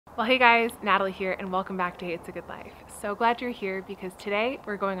Well, hey guys, Natalie here, and welcome back to Hey It's a Good Life. So glad you're here because today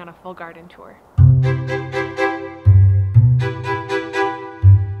we're going on a full garden tour.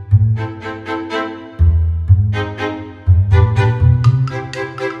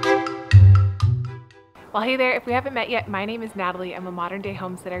 Well, hey there, if we haven't met yet, my name is Natalie. I'm a modern day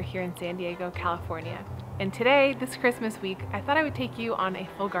homesteader here in San Diego, California. And today, this Christmas week, I thought I would take you on a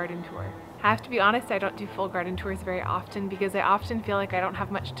full garden tour. I have to be honest, I don't do full garden tours very often because I often feel like I don't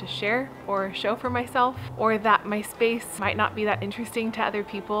have much to share or show for myself, or that my space might not be that interesting to other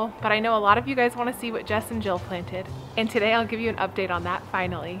people. But I know a lot of you guys want to see what Jess and Jill planted. And today I'll give you an update on that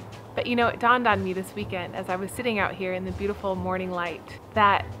finally. But you know, it dawned on me this weekend as I was sitting out here in the beautiful morning light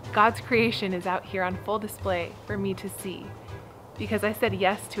that God's creation is out here on full display for me to see. Because I said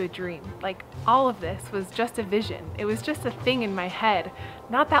yes to a dream. Like, all of this was just a vision. It was just a thing in my head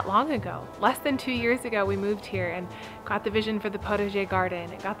not that long ago. Less than 2 years ago we moved here and got the vision for the Potager garden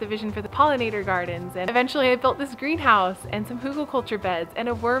and got the vision for the Pollinator gardens, and eventually I built this greenhouse and some hugelkultur beds and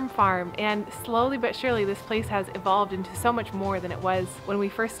a worm farm, and slowly but surely this place has evolved into so much more than it was when we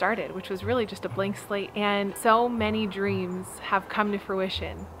first started, which was really just a blank slate. And so many dreams have come to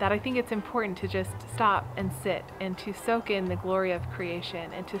fruition that I think it's important to just stop and sit and to soak in the glory of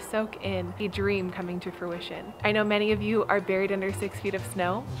creation and to soak in a dream coming to fruition. I know many of you are buried under 6 feet of snow.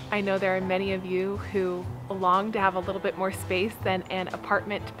 I know there are many of you who long to have a little bit more space than an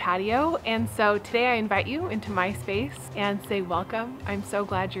apartment patio, and so today I invite you into my space and say welcome. I'm so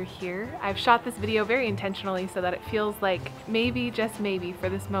glad you're here. I've shot this video very intentionally so that it feels like maybe, just maybe, for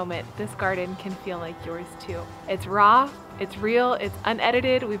this moment, this garden can feel like yours too. It's raw, it's real, it's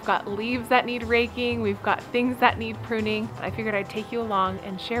unedited. We've got leaves that need raking, we've got things that need pruning. I figured I'd take you along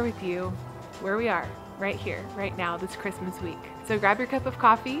and share with you where we are right here, right now, this Christmas week. So grab your cup of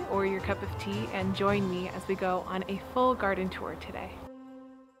coffee or your cup of tea and join me as we go on a full garden tour today.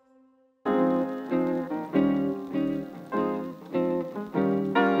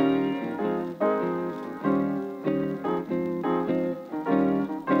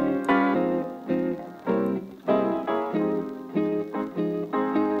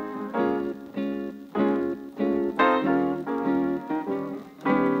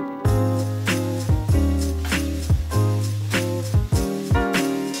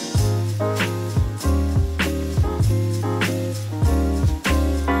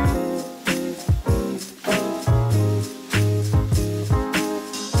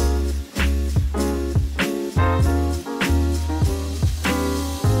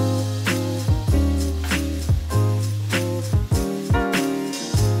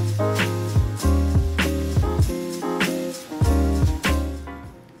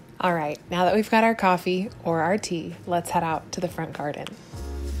 All right, now that we've got our coffee or our tea, let's head out to the front garden.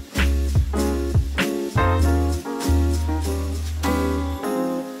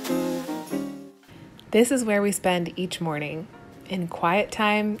 This is where we spend each morning, in quiet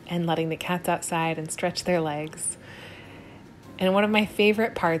time and letting the cats outside and stretch their legs. And one of my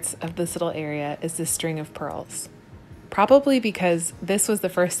favorite parts of this little area is this string of pearls. Probably because this was the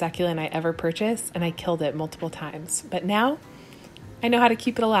first succulent I ever purchased and I killed it multiple times. But now, I know how to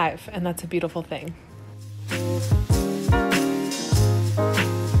keep it alive, and that's a beautiful thing.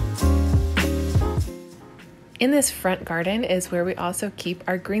 In this front garden is where we also keep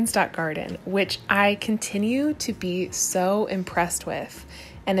our greenstock garden, which I continue to be so impressed with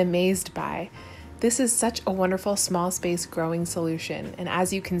and amazed by. This is such a wonderful small space growing solution, and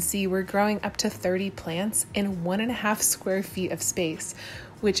as you can see, we're growing up to 30 plants in 1.5 square feet of space,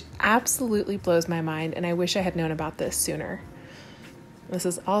 which absolutely blows my mind, and I wish I had known about this sooner. This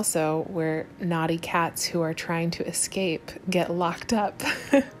is also where naughty cats who are trying to escape get locked up.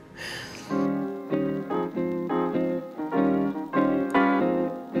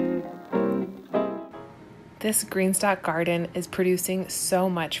 This greenstock garden is producing so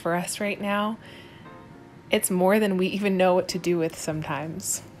much for us right now. It's more than we even know what to do with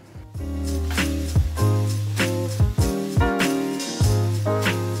sometimes.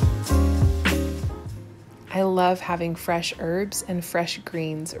 I love having fresh herbs and fresh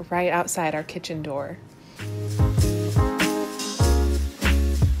greens right outside our kitchen door.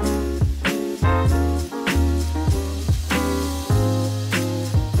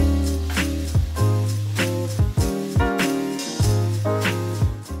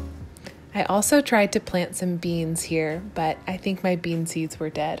 I also tried to plant some beans here, but I think my bean seeds were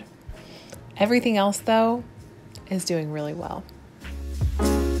dead. Everything else, though, is doing really well.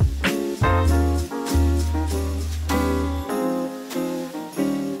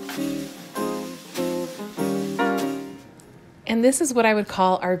 And And this is what I would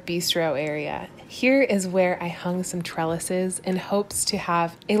call our bistro area. Here is where I hung some trellises in hopes to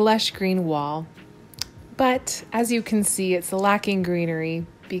have a lush green wall. But as you can see, it's lacking greenery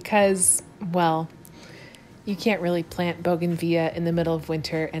because, well, you can't really plant bougainvillea in the middle of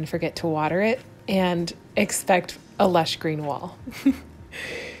winter and forget to water it and expect a lush green wall.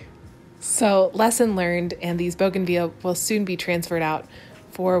 So lesson learned, and these bougainvillea will soon be transferred out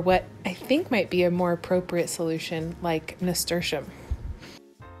for what I think might be a more appropriate solution like nasturtium.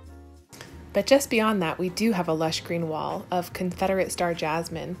 But just beyond that, we do have a lush green wall of Confederate star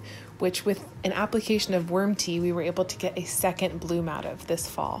jasmine, which with an application of worm tea, we were able to get a second bloom out of this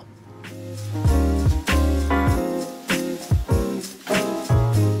fall.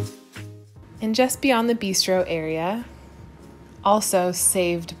 And just beyond the bistro area, also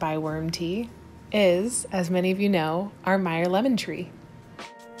saved by worm tea, is, as many of you know, our Meyer lemon tree.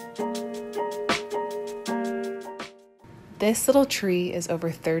 This little tree is over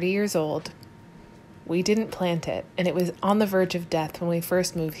 30 years old. We didn't plant it, and it was on the verge of death when we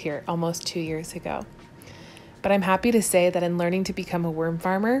first moved here almost 2 years ago. But I'm happy to say that in learning to become a worm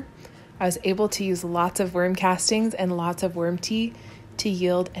farmer, I was able to use lots of worm castings and lots of worm tea to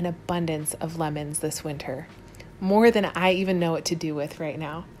yield an abundance of lemons this winter. More than I even know what to do with right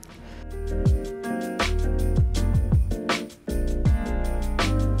now.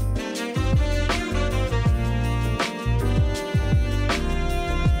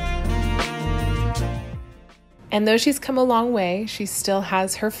 And though she's come a long way, she still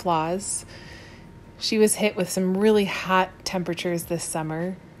has her flaws. She was hit with some really hot temperatures this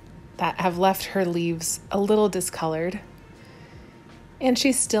summer that have left her leaves a little discolored. And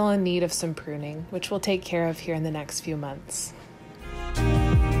she's still in need of some pruning, which we'll take care of here in the next few months.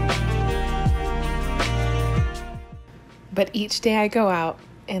 But each day I go out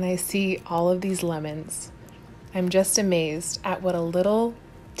and I see all of these lemons, I'm just amazed at what a little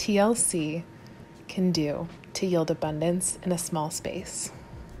TLC can do to yield abundance in a small space.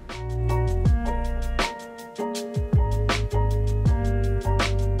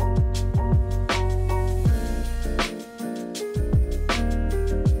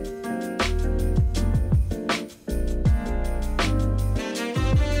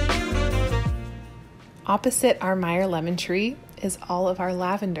 Opposite our Meyer lemon tree is all of our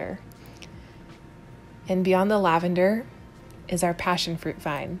lavender. And beyond the lavender is our passion fruit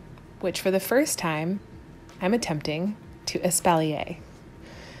vine, which for the first time I'm attempting to espalier.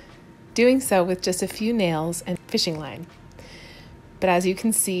 Doing so with just a few nails and fishing line. But as you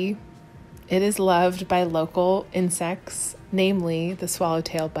can see, it is loved by local insects, namely the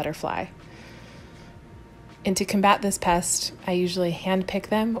swallowtail butterfly. And to combat this pest, I usually hand pick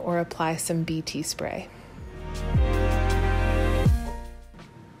them or apply some BT spray.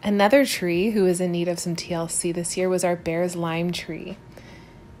 Another tree who is in need of some TLC this year was our bear's lime tree,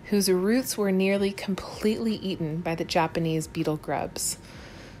 whose roots were nearly completely eaten by the Japanese beetle grubs.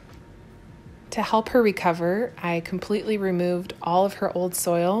 To help her recover, I completely removed all of her old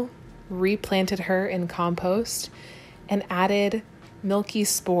soil, replanted her in compost, and added milky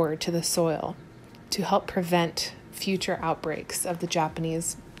spore to the soil to help prevent future outbreaks of the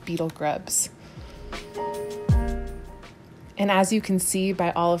Japanese beetle grubs. And as you can see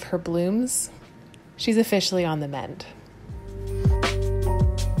by all of her blooms, she's officially on the mend.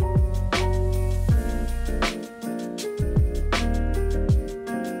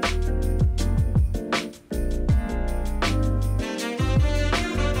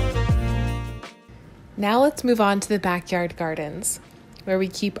 Now let's move on to the backyard gardens, where we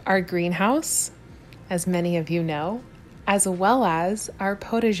keep our greenhouse, as many of you know, as well as our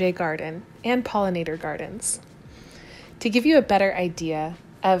potager garden and pollinator gardens. To give you a better idea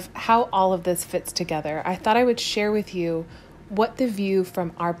of how all of this fits together, I thought I would share with you what the view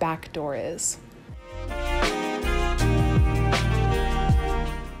from our back door is.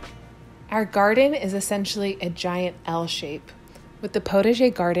 Our garden is essentially a giant L shape, with the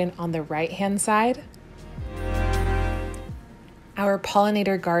potager garden on the right-hand side, our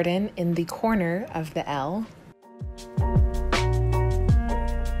pollinator garden in the corner of the L,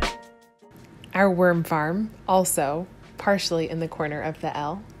 our worm farm also partially in the corner of the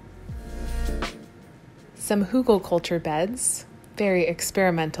L, some hugelkultur beds, very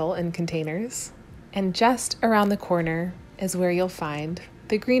experimental in containers, and just around the corner is where you'll find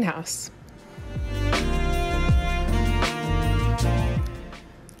the greenhouse.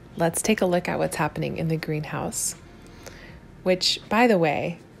 Let's take a look at what's happening in the greenhouse, which, by the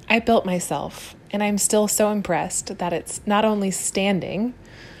way, I built myself, and I'm still so impressed that it's not only standing,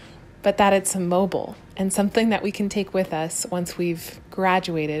 but that it's mobile and something that we can take with us once we've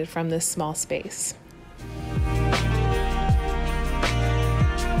graduated from this small space.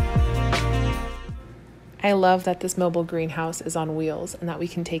 I love that this mobile greenhouse is on wheels and that we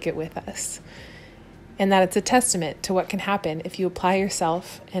can take it with us. And that it's a testament to what can happen if you apply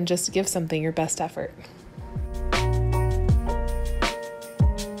yourself and just give something your best effort.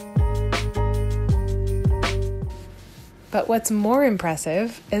 But what's more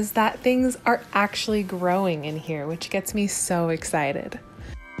impressive is that things are actually growing in here, which gets me so excited.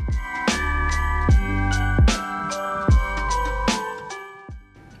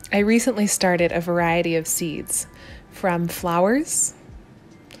 I recently started a variety of seeds, from flowers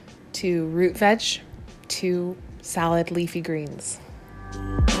to root veg to salad leafy greens.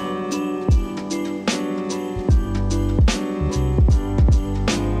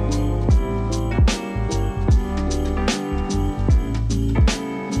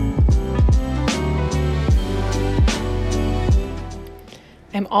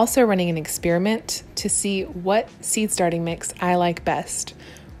 I'm also running an experiment to see what seed starting mix I like best,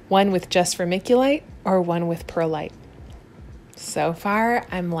 one with just vermiculite or one with perlite. So far,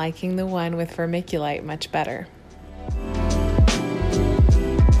 I'm liking the one with vermiculite much better.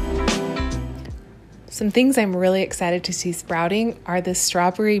 Some things I'm really excited to see sprouting are the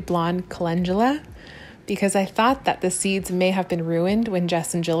strawberry blonde calendula, because I thought that the seeds may have been ruined when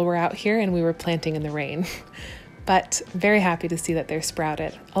Jess and Jill were out here and we were planting in the rain. But very happy to see that they're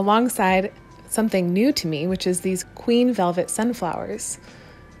sprouted, alongside something new to me, which is these queen velvet sunflowers.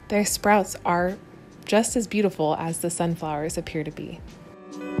 Their sprouts are just as beautiful as the sunflowers appear to be.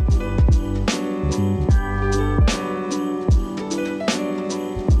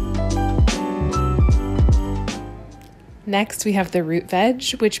 Next, we have the root veg,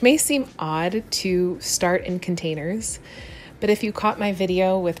 which may seem odd to start in containers. But if you caught my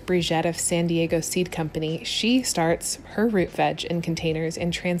video with Brigitte of San Diego Seed Company, she starts her root veg in containers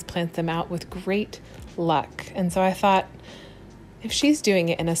and transplants them out with great luck. And so I thought, if she's doing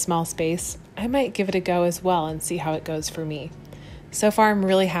it in a small space, I might give it a go as well and see how it goes for me. So far, I'm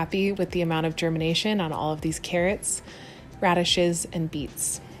really happy with the amount of germination on all of these carrots, radishes, and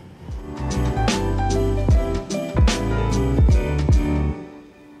beets.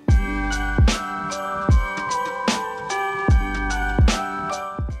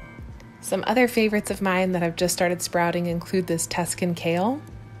 Some other favorites of mine that have just started sprouting include this Tuscan kale,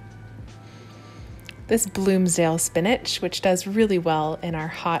 this Bloomsdale spinach, which does really well in our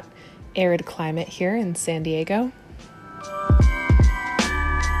hot, arid climate here in San Diego,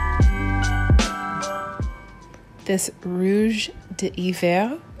 this Rouge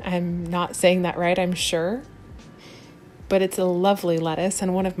d'Hiver, I'm not saying that right, I'm sure, but it's a lovely lettuce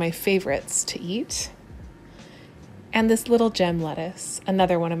and one of my favorites to eat. And this little gem lettuce,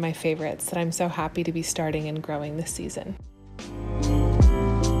 another one of my favorites that I'm so happy to be starting and growing this season.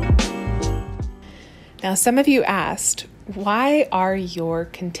 Now, some of you asked, why are your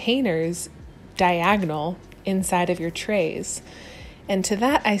containers diagonal inside of your trays? And to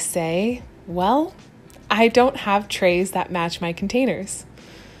that I say, well, I don't have trays that match my containers.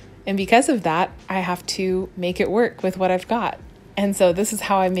 And because of that, I have to make it work with what I've got. And so this is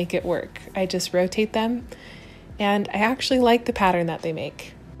how I make it work. I just rotate them. And I actually like the pattern that they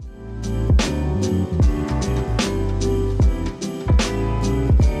make.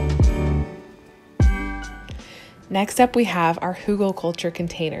 Next up, we have our hugelkultur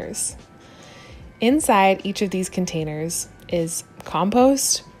containers. Inside each of these containers is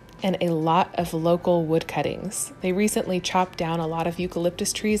compost and a lot of local wood cuttings. They recently chopped down a lot of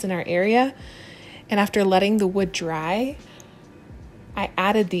eucalyptus trees in our area, and after letting the wood dry, I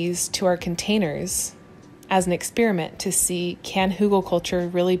added these to our containers as an experiment to see, can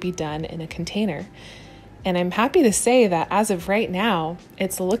hugelkultur really be done in a container? And I'm happy to say that as of right now,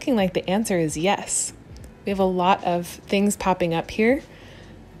 it's looking like the answer is yes. We have a lot of things popping up here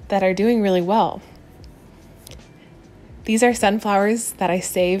that are doing really well. These are sunflowers that I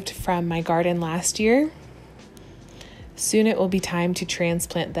saved from my garden last year. Soon it will be time to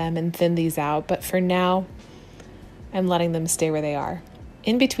transplant them and thin these out, but for now, I'm letting them stay where they are.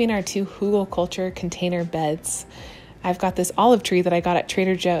 In between our two hugelkultur container beds, I've got this olive tree that I got at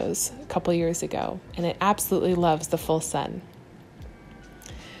Trader Joe's a couple years ago, and it absolutely loves the full sun.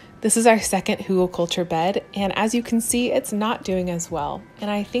 This is our second hugelkultur bed, and as you can see, it's not doing as well,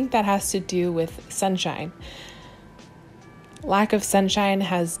 and I think that has to do with sunshine. Lack of sunshine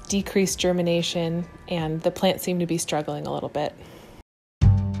has decreased germination, and the plants seem to be struggling a little bit.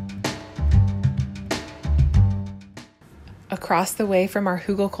 Across the way from our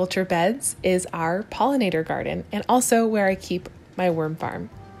hugelkultur beds is our pollinator garden, and also where I keep my worm farm.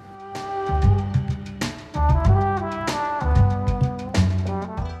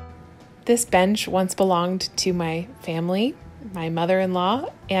 This bench once belonged to my family, my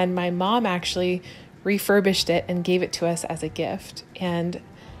mother-in-law, and my mom actually refurbished it and gave it to us as a gift. And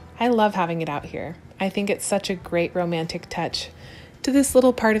I love having it out here. I think it's such a great romantic touch to this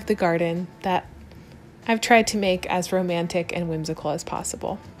little part of the garden that I've tried to make as romantic and whimsical as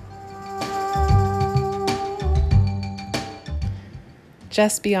possible.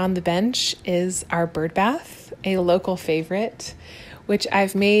 Just beyond the bench is our bird bath, a local favorite, which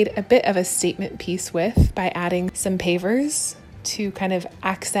I've made a bit of a statement piece with by adding some pavers to kind of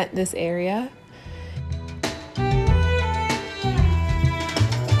accent this area.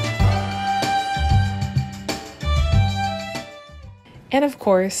 And of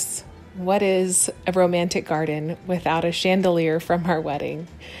course, what is a romantic garden without a chandelier from our wedding,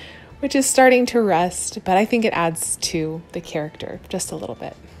 which is starting to rust, but I think it adds to the character just a little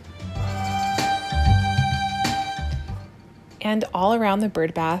bit. And all around the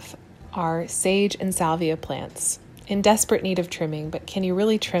bird bath are sage and salvia plants in desperate need of trimming, but can you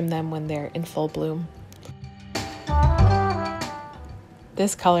really trim them when they're in full bloom?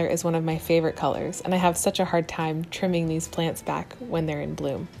 This color is one of my favorite colors, and I have such a hard time trimming these plants back when they're in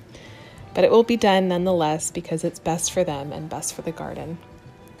bloom. But it will be done nonetheless because it's best for them and best for the garden.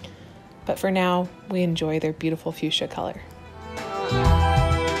 But for now, we enjoy their beautiful fuchsia color.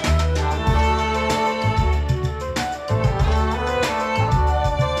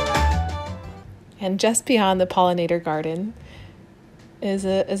 And just beyond the pollinator garden is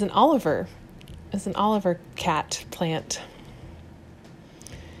an Oliver cat plant.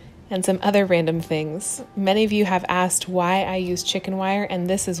 And some other random things. Many of you have asked why I use chicken wire, and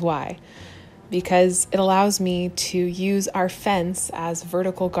this is why. Because it allows me to use our fence as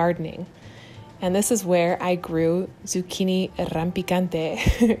vertical gardening. And this is where I grew zucchini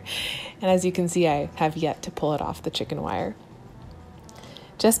rampicante. And as you can see, I have yet to pull it off the chicken wire.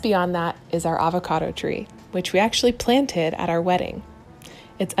 Just beyond that is our avocado tree, which we actually planted at our wedding.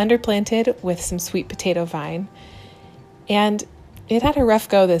 It's underplanted with some sweet potato vine, and it had a rough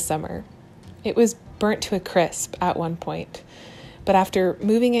go this summer. It was burnt to a crisp at one point, but after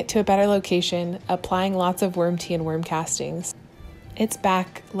moving it to a better location, applying lots of worm tea and worm castings, it's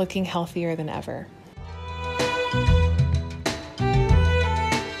back looking healthier than ever.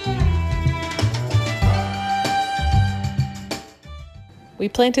 We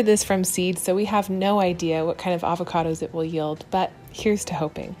planted this from seed, so we have no idea what kind of avocados it will yield, but here's to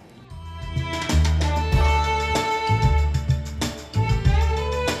hoping.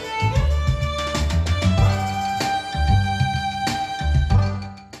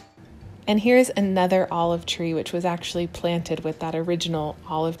 And here's another olive tree, which was actually planted with that original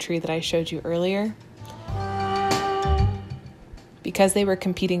olive tree that I showed you earlier. Because they were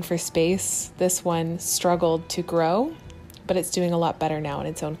competing for space, this one struggled to grow, but it's doing a lot better now in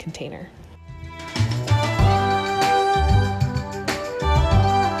its own container.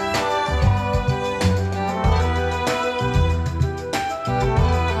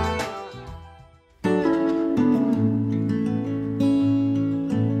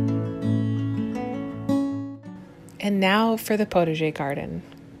 And now for the potager garden.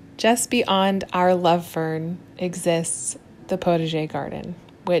 Just beyond our love fern exists the potager garden,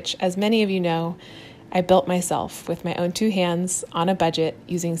 which, as many of you know, I built myself with my own two hands on a budget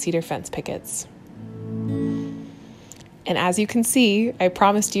using cedar fence pickets. And as you can see, I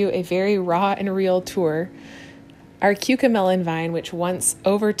promised you a very raw and real tour. Our cucamelon vine, which once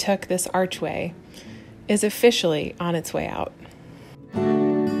overtook this archway, is officially on its way out.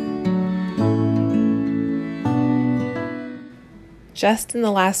 Just in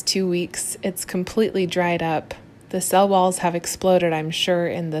the last 2 weeks, it's completely dried up. The cell walls have exploded, I'm sure,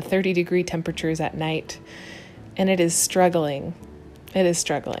 in the 30-degree temperatures at night, and it is struggling. It is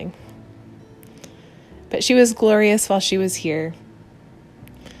struggling. But she was glorious while she was here,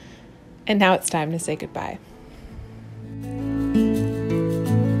 and now it's time to say goodbye.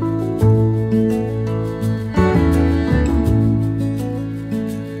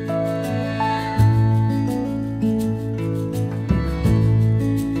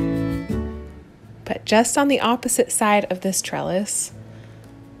 But just on the opposite side of this trellis,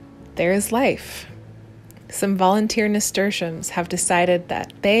 there is life. Some volunteer nasturtiums have decided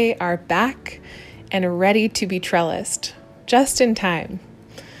that they are back and ready to be trellised, just in time.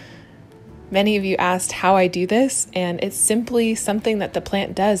 Many of you asked how I do this, and it's simply something that the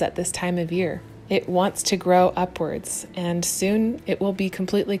plant does at this time of year. It wants to grow upwards, and soon it will be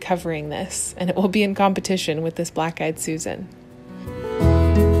completely covering this, and it will be in competition with this black-eyed Susan.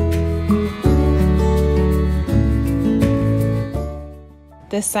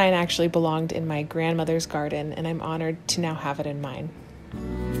 This sign actually belonged in my grandmother's garden, and I'm honored to now have it in mine.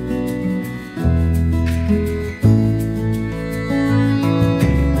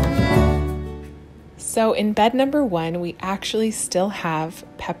 So in bed number 1, we actually still have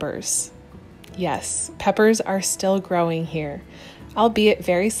peppers. Yes, peppers are still growing here, albeit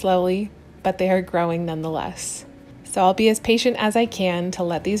very slowly, but they are growing nonetheless. So I'll be as patient as I can to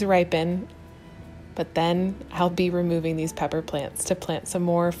let these ripen, but then I'll be removing these pepper plants to plant some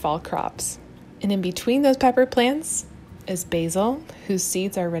more fall crops. And in between those pepper plants is basil, whose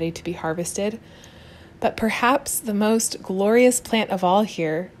seeds are ready to be harvested. But perhaps the most glorious plant of all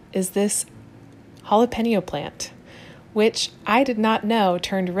here is this jalapeno plant, which I did not know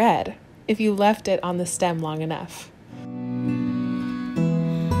turned red if you left it on the stem long enough.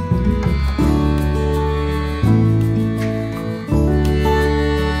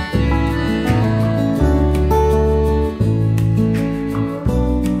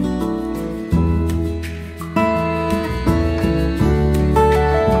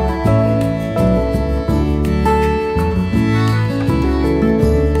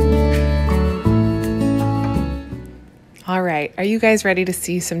 All right, are you guys ready to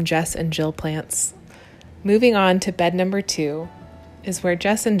see some Jess and Jill plants? Moving on to bed number 2 is where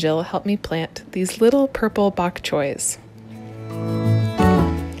Jess and Jill helped me plant these little purple bok choys,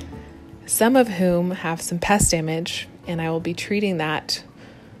 some of whom have some pest damage, and I will be treating that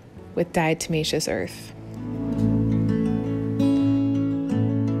with diatomaceous earth.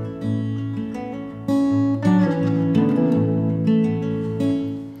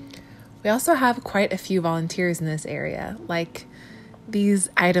 We also have quite a few volunteers in this area, like these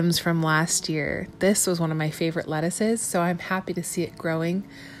items from last year. This was one of my favorite lettuces, so I'm happy to see it growing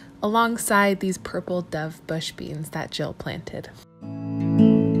alongside these purple dove bush beans that Jill planted.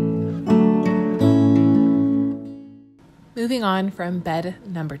 Moving on from bed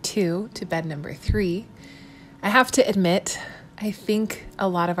number 2 to bed number 3, I have to admit, I think a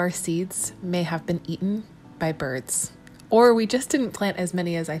lot of our seeds may have been eaten by birds. Or we just didn't plant as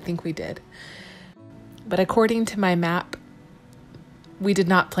many as I think we did. But according to my map, we did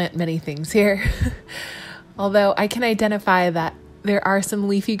not plant many things here. Although I can identify that there are some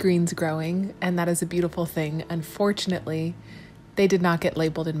leafy greens growing, and that is a beautiful thing. Unfortunately, they did not get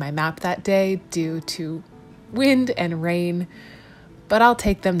labeled in my map that day due to wind and rain, but I'll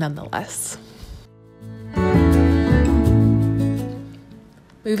take them nonetheless.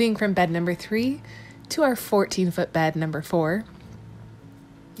 Moving from bed number 3 to our 14-foot bed number 4.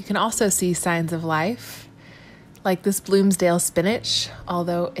 You can also see signs of life, like this Bloomsdale spinach,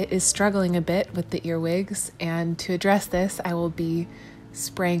 although it is struggling a bit with the earwigs, and to address this, I will be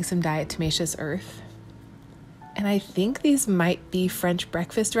spraying some diatomaceous earth. And I think these might be French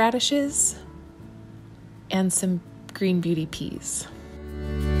breakfast radishes and some green beauty peas.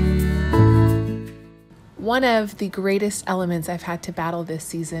 One of the greatest elements I've had to battle this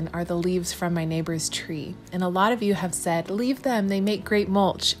season are the leaves from my neighbor's tree. And a lot of you have said, leave them, they make great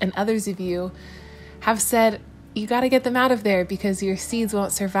mulch. And others of you have said, you got to get them out of there because your seeds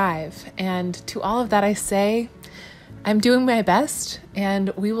won't survive. And to all of that I say, I'm doing my best, and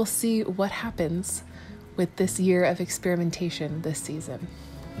we will see what happens with this year of experimentation this season.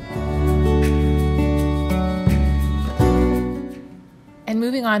 And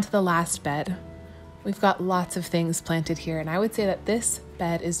moving on to the last bed. We've got lots of things planted here, and I would say that this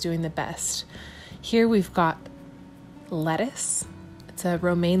bed is doing the best. Here we've got lettuce. It's a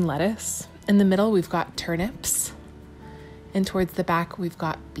romaine lettuce. In the middle, we've got turnips. And towards the back, we've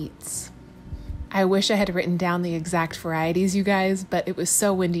got beets. I wish I had written down the exact varieties, you guys, but it was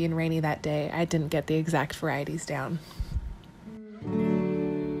so windy and rainy that day, I didn't get the exact varieties down.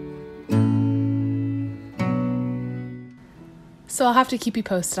 So I'll have to keep you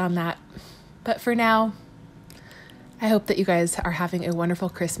posted on that. But for now, I hope that you guys are having a wonderful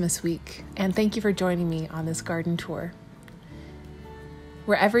Christmas week, and thank you for joining me on this garden tour.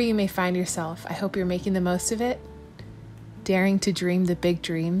 Wherever you may find yourself, I hope you're making the most of it, daring to dream the big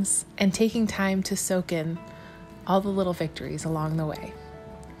dreams, and taking time to soak in all the little victories along the way.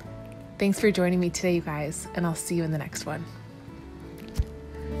 Thanks for joining me today, you guys, and I'll see you in the next one.